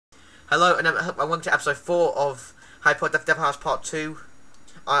Hello, and welcome to episode 4 of Harry Potter Deathly Hallows Part 2.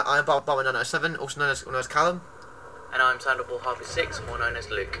 I'm Bob907, also known as Callum. And I'm Sandoval Harvey 6, more known as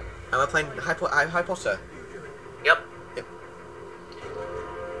Luke. And we're playing Harry Potter. Yep.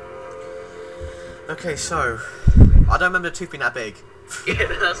 Okay, so... I don't remember the tooth being that big. Yeah,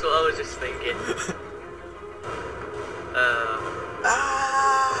 that's what I was just thinking.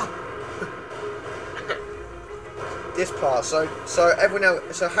 This part, so everyone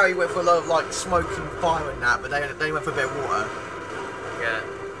else, so Harry went for a lot of like smoke and fire and that, but they went for a bit of water. Yeah.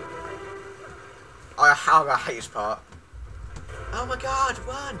 I hate this part. Oh my god,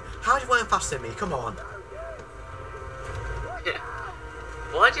 run! How did you run faster than me? Come on. Yeah.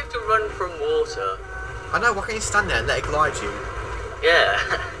 Why do you have to run from water? I know, why can't you stand there and let it glide you? Yeah.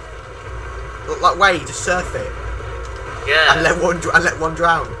 Like Wade, just surf it. Yeah. And let one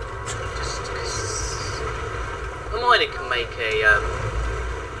drown. Just Hermione can make a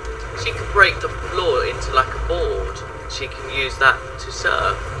she can break the floor into like a board. She can use that to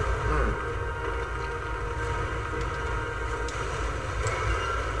surf.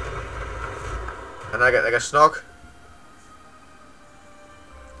 And they go snog.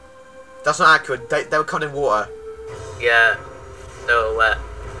 That's not accurate. They were covered in water. Yeah. They were wet.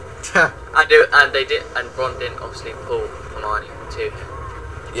 And Ron didn't obviously pull Hermione too.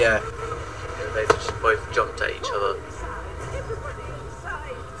 Yeah. They just both jumped at each other.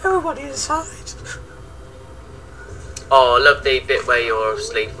 Everybody inside. Oh, I love the bit where you're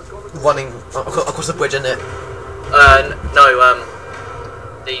asleep. Running across the bridge, isn't it? No,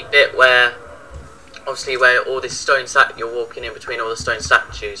 the bit where, obviously, where all this you're walking in between all the stone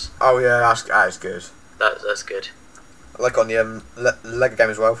statues. Oh yeah, that's good. That's good. I like on the Lego game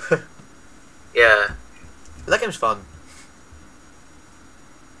as well. Yeah. Lego game's fun.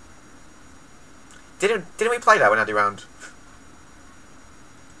 Didn't we play that when I did round?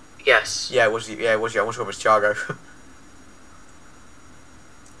 Yes. Yeah, it was you. I'm not sure if it was Thiago.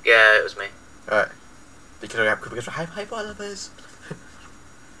 Yeah, it was me. Alright. Because we're Harry Potter lovers.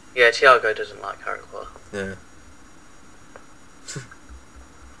 Yeah, Thiago doesn't like Harry Potter. Yeah.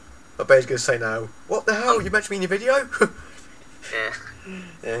 I bet he's gonna say now, what the hell? You mentioned me in your video? Yeah.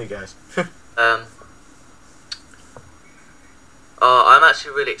 There he goes. Oh, I'm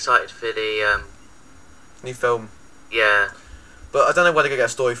actually really excited for the New film. Yeah. But I don't know where they're gonna get a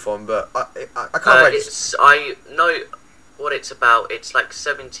story from. But I can't wait. I know what it's about. It's like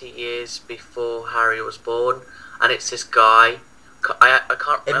 70 years before Harry was born, and it's this guy. I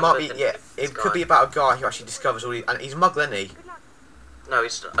can't remember. It might be, yeah. It could be about a guy who actually discovers all these, and he's a muggle, isn't he? No,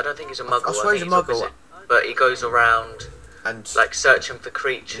 I don't think he's a muggle. I swear he's a muggle. But he goes around and like searching for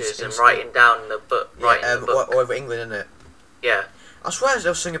creatures and writing down the book. Yeah, all over England, isn't it? Yeah. I swear there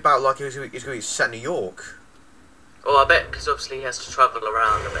was something about like he's going to be set in New York. Oh, I bet because obviously he has to travel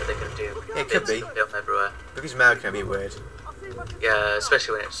around. I bet they're going to do. Yeah, it could be. Film everywhere. If he's American, it'd be weird. Yeah,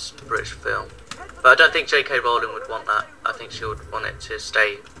 especially when it's a British film. But I don't think J.K. Rowling would want that. I think she would want it to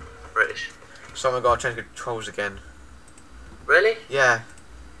stay British. Someone got to change the controls again. Really? Yeah.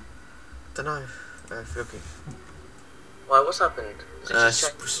 Don't know. I feel good. Why? What's happened? Is it just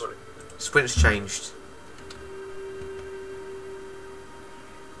changed? Sprint's changed.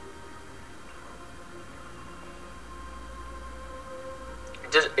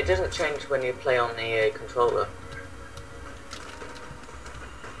 It doesn't change when you play on the controller.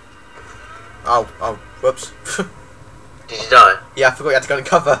 Oh, whoops. Did you die? Yeah, I forgot you had to go and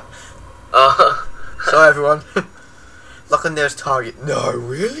cover. Oh. Sorry, everyone. Look on nearest target. No,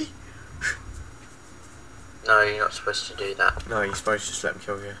 really? No, you're not supposed to do that. No, you're supposed to just let me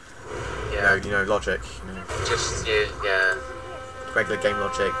kill you. Yeah. You know, logic. Just, yeah. Regular game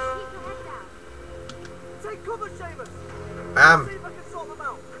logic. I am.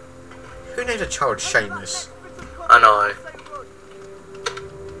 Who names a child Seamus? I know.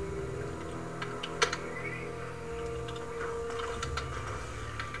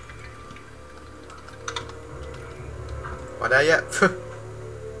 Am I there yet?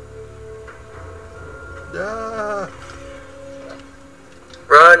 Yeah.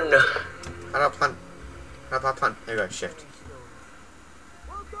 Run! How do I plan? Here we go, shift.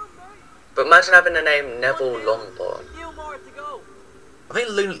 But imagine having the name Neville Longbottom. I think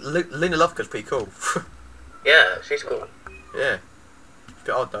Luna Lovegood's pretty cool. Yeah, she's cool. Yeah. It's a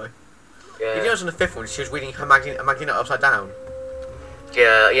bit odd though. Yeah. You know, on the 5th one, she was reading her magazine upside down.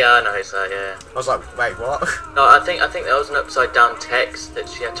 Yeah, I noticed that, yeah. I was like, wait, what? No, I think there was an upside down text that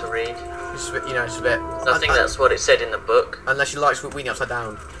she had to read. It's a bit, it's a bit... I think that's what it said in the book. Unless she likes reading upside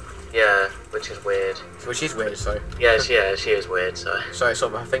down. Yeah, which is weird. Which is weird, so... Yeah, she is weird, so... So it's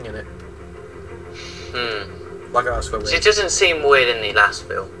sort of a thing, in it. Hmm. Like I was weird. She doesn't seem weird in the last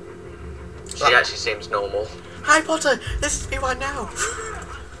film. She actually seems normal. Harry Potter, listen to me right now.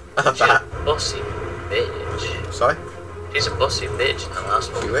 I love She's that. a bossy bitch. Sorry? She's a bossy bitch in the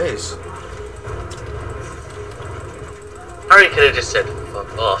last one. She is. Harry could have just said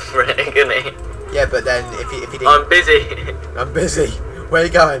fuck off, really, couldn't he? Yeah, but then if he didn't... I'm busy. I'm busy. Where are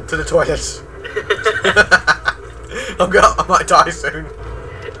you going? To the toilet. I might die soon.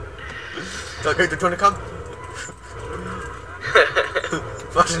 Do you want to come?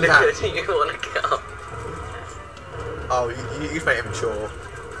 Imagine that. Do you want to go? Oh, you've made him sure.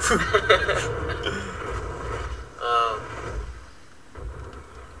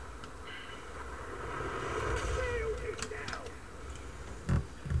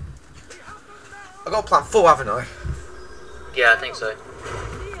 I got plan 4, haven't I? Yeah, I think so.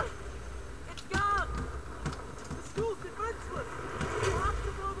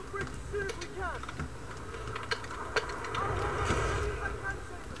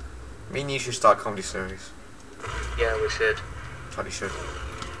 Me and you should start a comedy series. Yeah, we should. Totally should.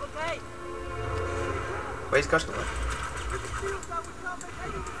 Where's Gus going?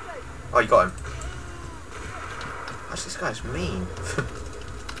 Oh, you got him. Gosh, this guy's mean.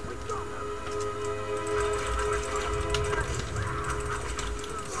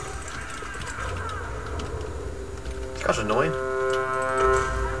 This guy's annoying.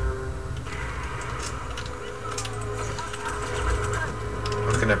 I'm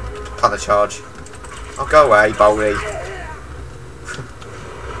just gonna plant the charge. Oh, go away, Boldy.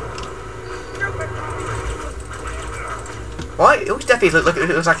 Why? It looks definitely look it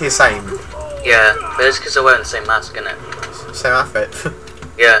looks like he's the same. Yeah, but it's because they're wearing the same mask, isn't it? Same outfit.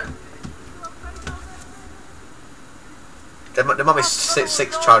 Yeah. There might be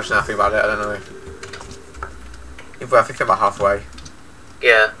six charges now. I think about it. I don't know. I think they're about halfway.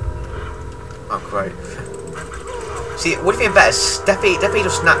 Yeah. Oh, great. See, what do you think better? Death Eaters or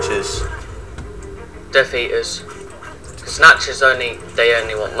Snatchers? Death Eaters. Snatchers they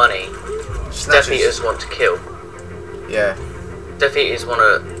only want money. Snatchers. Death Eaters want to kill. Yeah. Death Eaters want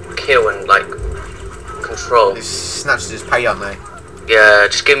to kill and like control. These Snatchers just pay, aren't they? Yeah,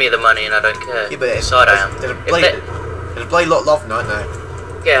 just give me the money and I don't care. Yeah, but Inside I am. There's a bloody lot of love, aren't there?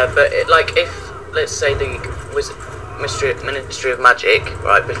 Yeah, but like if let's say the Ministry of Magic,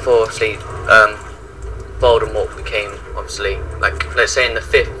 right before obviously Voldemort became obviously like let's say in the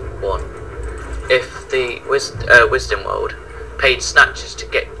 5th one, if the Wisdom World paid Snatchers to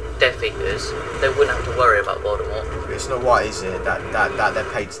get Death Eaters, they wouldn't have to worry about Voldemort. It's not right, is it? That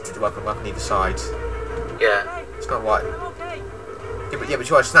they're paid to work on either side. Yeah. It's not right. Yeah, but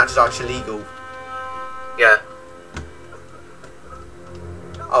you're Snatchers are actually legal. Yeah.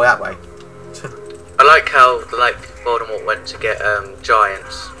 Oh, that way. I like how like Voldemort went to get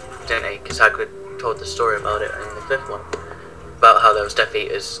giants, didn't he? Because Hagrid told the story about it in the 5th one, about how there was Death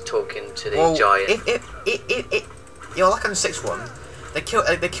Eaters talking to the giant. You know, like in the 6th one, they kill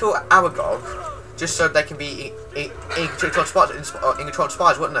Aragog just so they can be in control of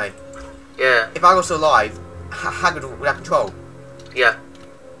spies, wouldn't they? Yeah. If Aragog's still alive, Hagrid would have control. Yeah.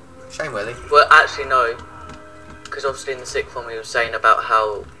 Shame, really. Well, actually no, because obviously in the 6th one we were saying about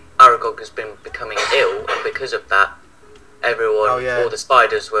how Aragog has been becoming ill, and because of that, everyone, all the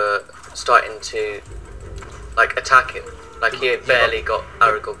spiders were starting to like attack him. Like he had barely got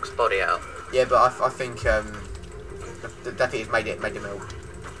Aragog's body out. Yeah, but I think the Death Eaters made him ill.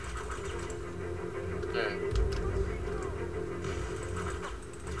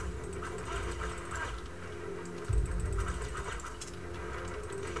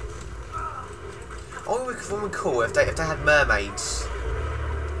 Oh, it would be cool if they had mermaids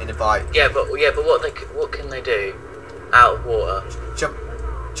in the bite. Yeah, but what can they do out of water? Jump.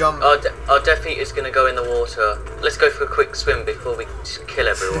 Our Death Eater's gonna go in the water. Let's go for a quick swim before we just kill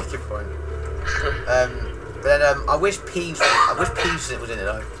everyone. Good point. But then I wish Peeves was in it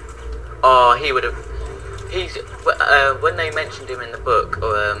though. Oh, he would have. He's when they mentioned him in the book,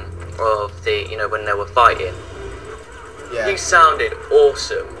 of the when they were fighting. Yeah. He sounded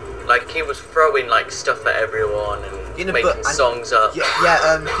awesome. Like he was throwing like stuff at everyone and making songs up.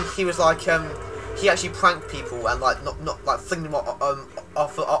 Yeah. He was like he actually pranked people and like not like flinged them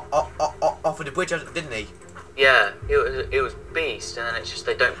off of the bridge, didn't he? Yeah, it was beast, and then it's just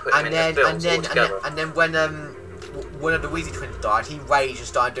they don't put him in the films altogether. And then when one of the Weasley twins died, he raged and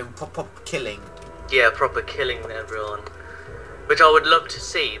started doing proper killing. Yeah, proper killing everyone, which I would love to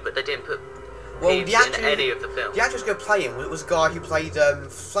see, but they didn't put Peeves in any of the films. The actor was going to play him. It was a guy who played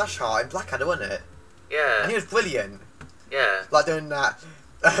Flashheart in Blackadder, wasn't it? Yeah. And he was brilliant. Yeah. Like doing that.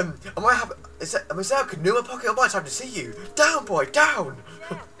 Is there a canoe in my pocket? I might have to see you. Down, boy, down.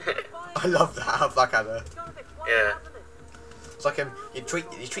 I love that Blackadder. Yeah. It's like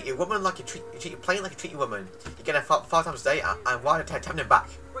you treat your woman like you treat your plane like you treat your woman. You get her five times a day, and why tapping him back?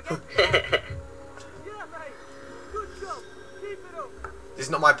 This is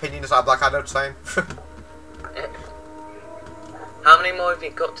not my opinion. It's like Black Adder saying. How many more have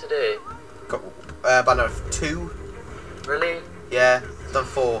you got to do? Got about no 2. Really? Yeah, done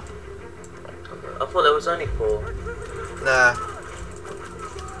 4. I thought there was only 4. Nah.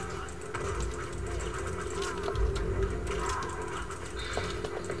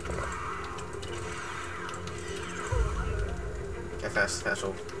 Okay, that's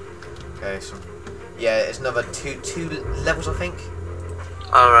all. Okay, so yeah, it's another two levels, I think.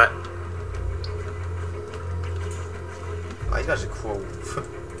 All right. Oh, you guys are cruel.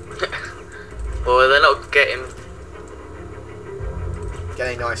 Well, they're not getting.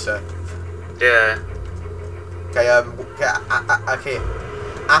 Getting nicer. Yeah. Okay, okay.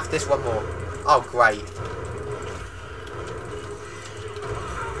 After this, one more. Oh, great.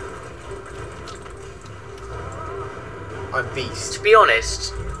 I'm beast. To be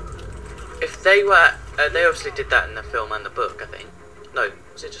honest, if they were, they obviously did that in the film and the book, I think. No,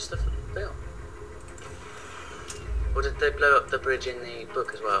 was it just the film? Or did they blow up the bridge in the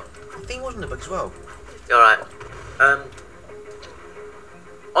book as well? I think it was in the book as well. Alright.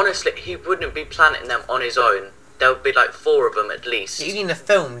 Honestly, he wouldn't be planting them on his own. There would be like 4 of them at least. Even in the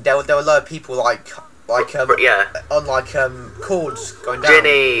film, there were a lot of people yeah, on cords going down.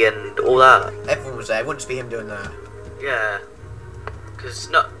 Ginny and all that. Everyone was there. It wouldn't just be him doing that. Yeah. Because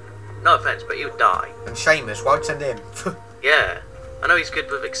no offense, but he would die. And Seamus, why would you send him? Yeah. I know he's good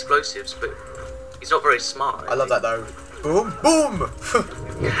with explosives, but he's not very smart. I love that though. Boom, boom.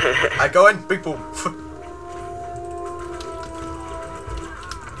 I go in, big boom.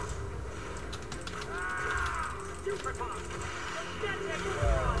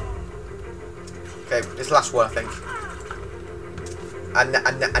 Okay, this last one, I think. And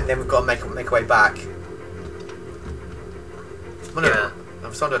then we've got to make our way back. Oh, no, Yeah.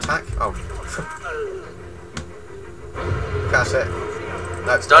 I'm starting to attack. Oh. That's it.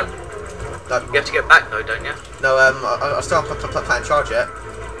 No, It's done. No, You have to get back though, don't you? no. I still haven't planning charge yet.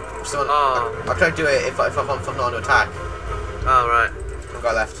 I'm still on, Oh. I can only do it if I'm not on attack. Oh, right. One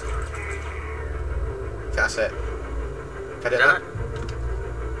guy left. Okay, that's it. Okay, do Done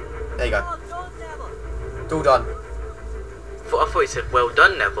it. There you go. It's all done. I thought you said well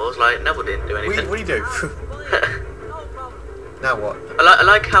done, Neville. I was like, Neville didn't do anything. What do you do? Now what? I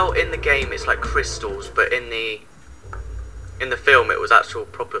like how in the game it's like crystals, but in the film it was actual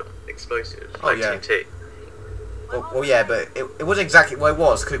proper explosives, Oh, like yeah. TNT. Well, yeah, but it wasn't exactly what it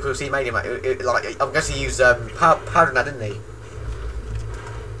was because he made him like I guess he used powder in that, didn't he?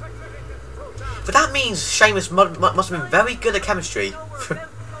 But that means Seamus must have been very good at chemistry.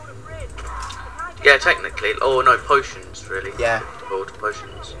 Yeah, technically. Oh no, potions really. Yeah. Called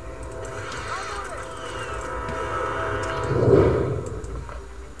potions.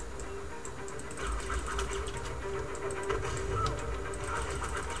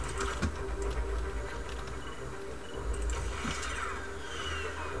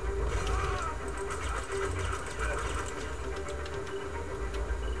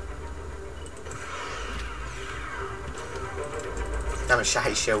 Damn it, I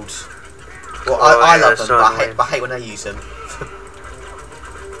hate shields. Well, Oh, I yeah, love them, so but annoying. I hate when I use them.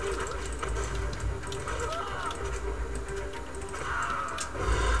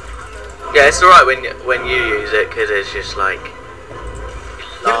 Yeah, it's alright when you use it because it's just like.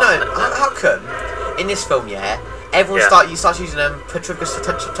 You know, how come in this film, yeah, everyone starts using Patricus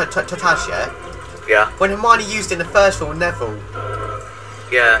Tatasia, Yeah. when Hermione used it in the first film with Neville.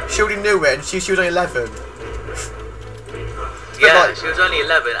 Yeah. She already knew it, and she was only 11. Yeah. like- She was only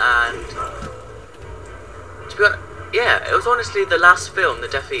 11, and to be honest, yeah, it was honestly the last film the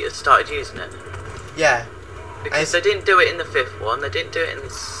Death Eaters started using it. Yeah. Because they didn't do it in the 5th one, they didn't do it in the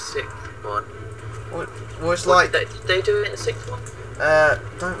 6th one. Well, it's Or like did they do it in the 6th one? I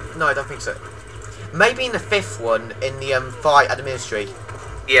don't think so. Maybe in the 5th one, in the fight at the Ministry.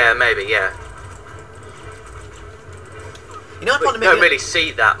 Yeah, maybe, yeah. You know, But you don't really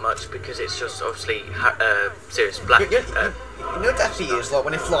see that much because it's just obviously Sirius Black. You know, Death Eaters, like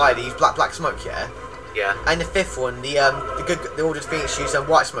when they fly, they use black smoke, yeah. Yeah. And the 5th one, the Order of Phoenix use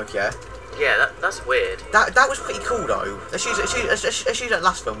white smoke, yeah. Yeah, that's weird. That was pretty cool though. Let's use that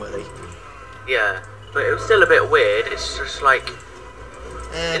last film, really. Yeah, but it was still a bit weird. It's just like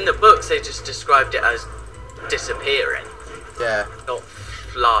in the books they just described it as disappearing, Yeah, not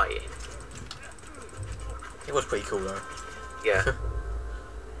flying. it was pretty cool though. Yeah.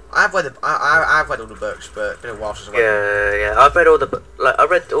 I've read all the books, but it's been a while since I read them. Yeah. I've read all the I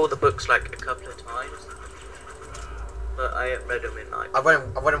read all the books like a couple of times. but I haven't read them in like. I've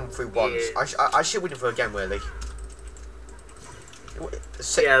read them through once. Yeah. I should read them through again, really.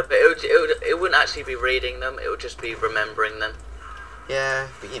 Yeah, but it wouldn't actually be reading them. It would just be remembering them. Yeah,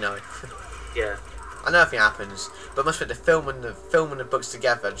 but you know. Yeah. I know nothing happens, but must admit the film and the books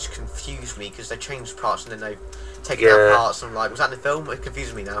together just confuse me because they change parts and then they take out parts. And I'm like, was that in the film? It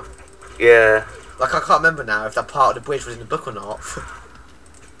confuses me now. Yeah. Like I can't remember now if that part of the bridge was in the book or not.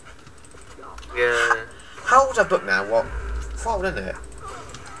 Yeah. How old's that book now? What? Quite old, isn't it?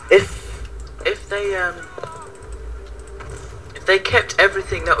 If they kept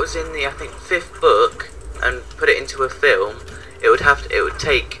everything that was in the I think 5th book and put it into a film, it would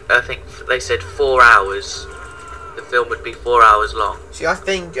take I think they said 4 hours. The film would be 4 hours long. See, I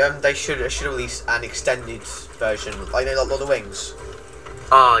think they should release an extended version, like Lord of the Rings.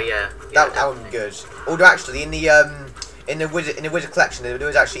 Oh yeah. That would be good. Although actually in the Wizard collection there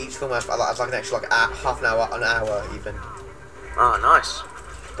was actually each film has like an extra like half an hour, an hour even. Oh nice.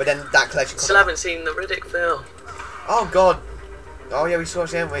 But then that collection. Still haven't seen the Riddick film. Oh god. Oh yeah, we saw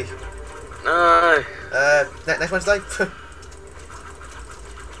it, haven't we? No. Next Wednesday.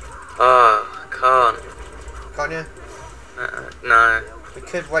 Oh, can't. Can't you? No. We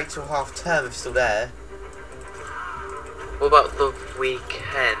could wait till half term if it's still there. What about the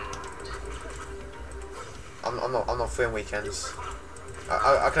weekend? I'm not free on weekends.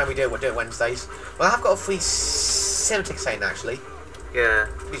 I can only do it Wednesdays. Well, I have got a free cinema ticket saying actually. Yeah.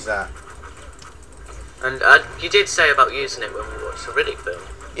 Who's that? And you did say about using it when we watched the Riddick film.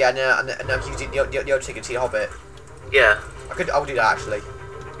 Yeah, and I'm using the old ticket to see the Hobbit. Yeah. I would do that actually.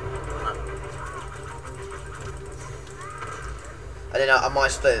 And then I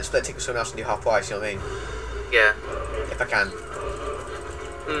might split a ticket with someone else and do half price. You know what I mean? Yeah. If I can.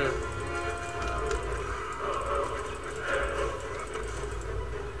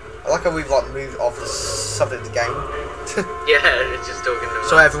 I like how we've like moved off the subject of the game. Yeah, it's just talking about.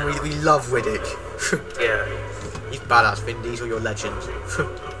 So everyone, we love Riddick. Yeah. He's badass, Vin Diesel, you're a legend.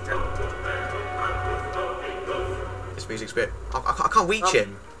 This music's a bit. I can't reach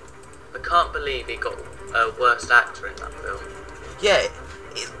him. I can't believe he got worst actor in that film. Yeah,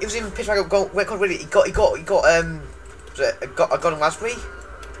 it was even pitch like Riddick. He got a Golden Raspberry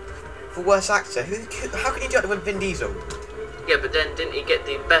for worst actor. How can you do that with Vin Diesel? Yeah, but then didn't he get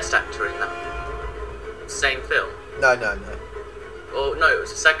the best actor in that same film? No. Or no, it was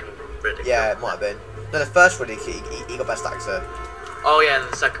the second Riddick. Yeah, film. it might have been. No, the first Riddick, he got best actor. Oh yeah,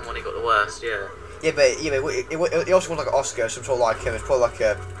 and the second one he got the worst. Yeah. Yeah, but he also won like an Oscar, some sort of like it was probably like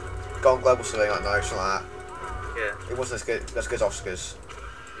a Golden Globe or something like something like that. Yeah. It wasn't as good as Oscars.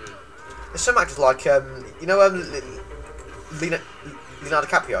 There's some actors like Leonardo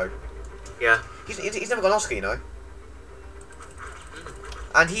DiCaprio. Yeah. He's never got an Oscar, you know.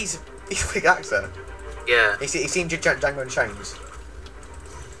 And he's a big actor. Yeah. He's seen Django Unchained.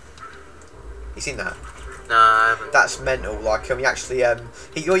 You seen that? No, I haven't. That's mental. Like he actually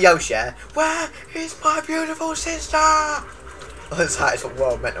you're Yoshi. Yeah? Where is my beautiful sister? That's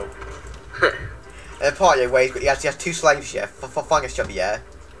world mental. And part where he has 2 slaves, yeah, for finding each other, yeah.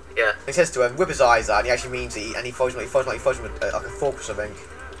 Yeah. He says to him, whip his eyes out, and he actually means it, and he throws him with like a fork or something.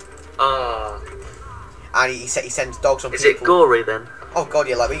 Oh. And he sends dogs on Is people. it gory then? Oh god,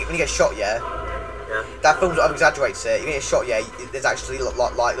 yeah, like when you get shot, yeah. Yeah. That film exaggerates it. You get shot, yeah. There's actually there's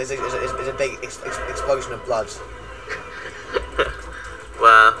a big explosion of blood.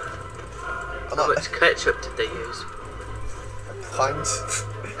 Wow. I'm How not much ketchup did they use? a pint.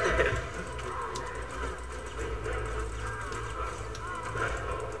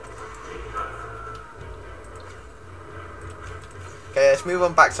 Okay, let's move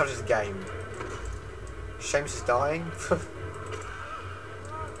on back to the game. Seamus is dying.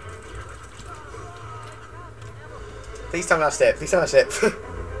 Please tell me that's it. Please tell me that's it.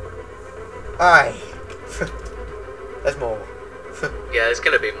 Aye. There's more. Yeah, there's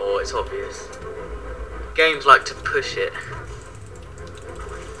gonna be more, it's obvious. Games like to push it.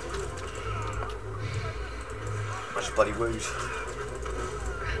 That's bloody woos.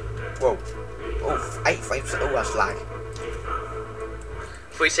 Whoa. Oh, 8 frames. Oh, that's lag.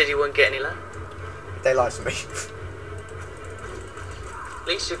 Thought you said you wouldn't get any lag. They lied to me. At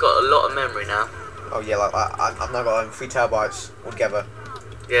least you've got a lot of memory now. Oh yeah, like I've now got 3 terabytes altogether.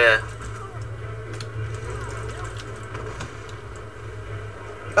 Yeah.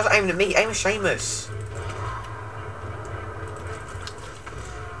 That's aiming at me. Aim at Seamus.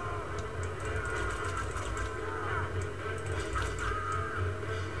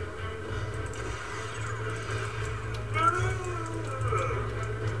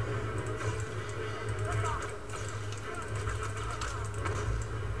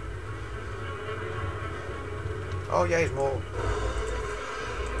 Oh yeah, there's more.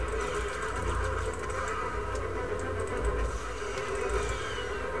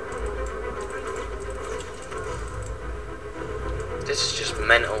 This is just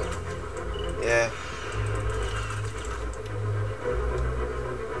mental. Yeah.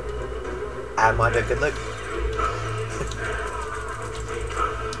 And I do a good look.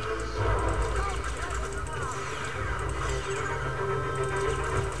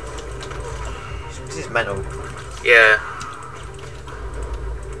 This is mental. Yeah.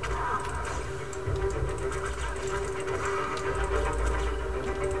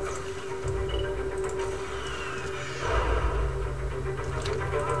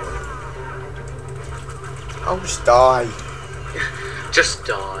 Oh, just die. Just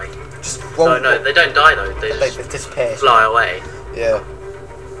die. Just roll. No, they don't die though. They just disappear. fly away. Yeah.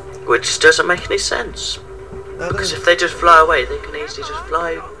 Which doesn't make any sense. No, Because if they just fly away, they can easily just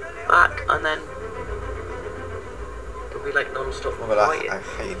fly back and then it'll be like non-stop Oh, well, fighting. I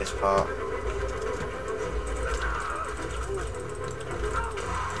hate this part.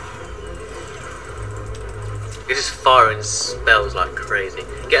 You're just firing spells like crazy.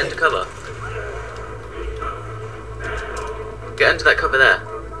 Get into cover. Get into that cover there.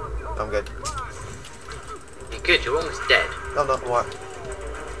 I'm good. You're good, you're almost dead. No, not what.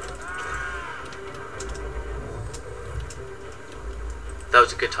 That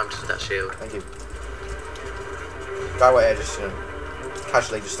was a good time to do that shield. Thank you. Guy away here, just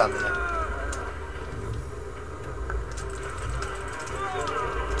casually just standing there.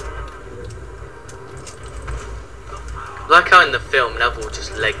 Like how in the film Neville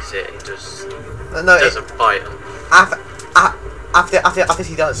just legs it and just No, doesn't fight him. After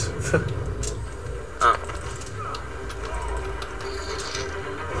he does. Oh.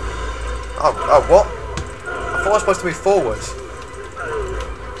 Oh, what? I thought I was supposed to move forwards.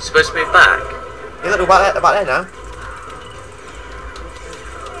 You're supposed to move back? Yeah, look, about there now.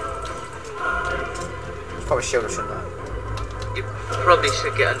 Probably shield, shouldn't I? You probably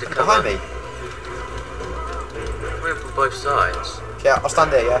should get under cover. Behind me? Move from both sides. Yeah, I'll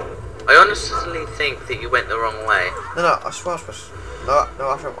stand there, yeah. I honestly think that you went the wrong way. No, I swear I was supposed to... No,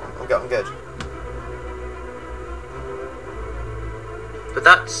 I'm good. But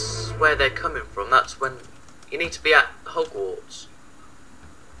that's where they're coming from. That's when you need to be at Hogwarts.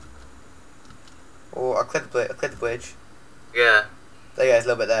 Oh, I cleared the bridge. Yeah. There you go, it's a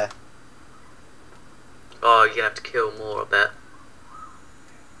little bit there. Oh, you're gonna have to kill more, I bet.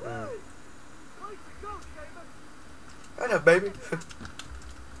 I know, baby.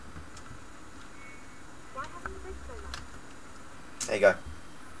 There you go.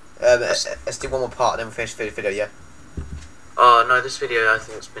 Let's do one more part and then we'll finish the video, yeah? Oh no, this video I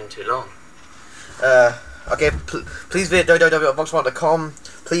think it's been too long. Okay, please visit www.voxmart.com.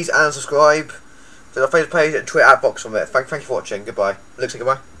 Please and subscribe to our Facebook page and Twitter at Voxmart. Thank you for watching. Goodbye. Looks like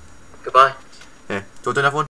goodbye. Goodbye. Yeah. Do you want to do another one?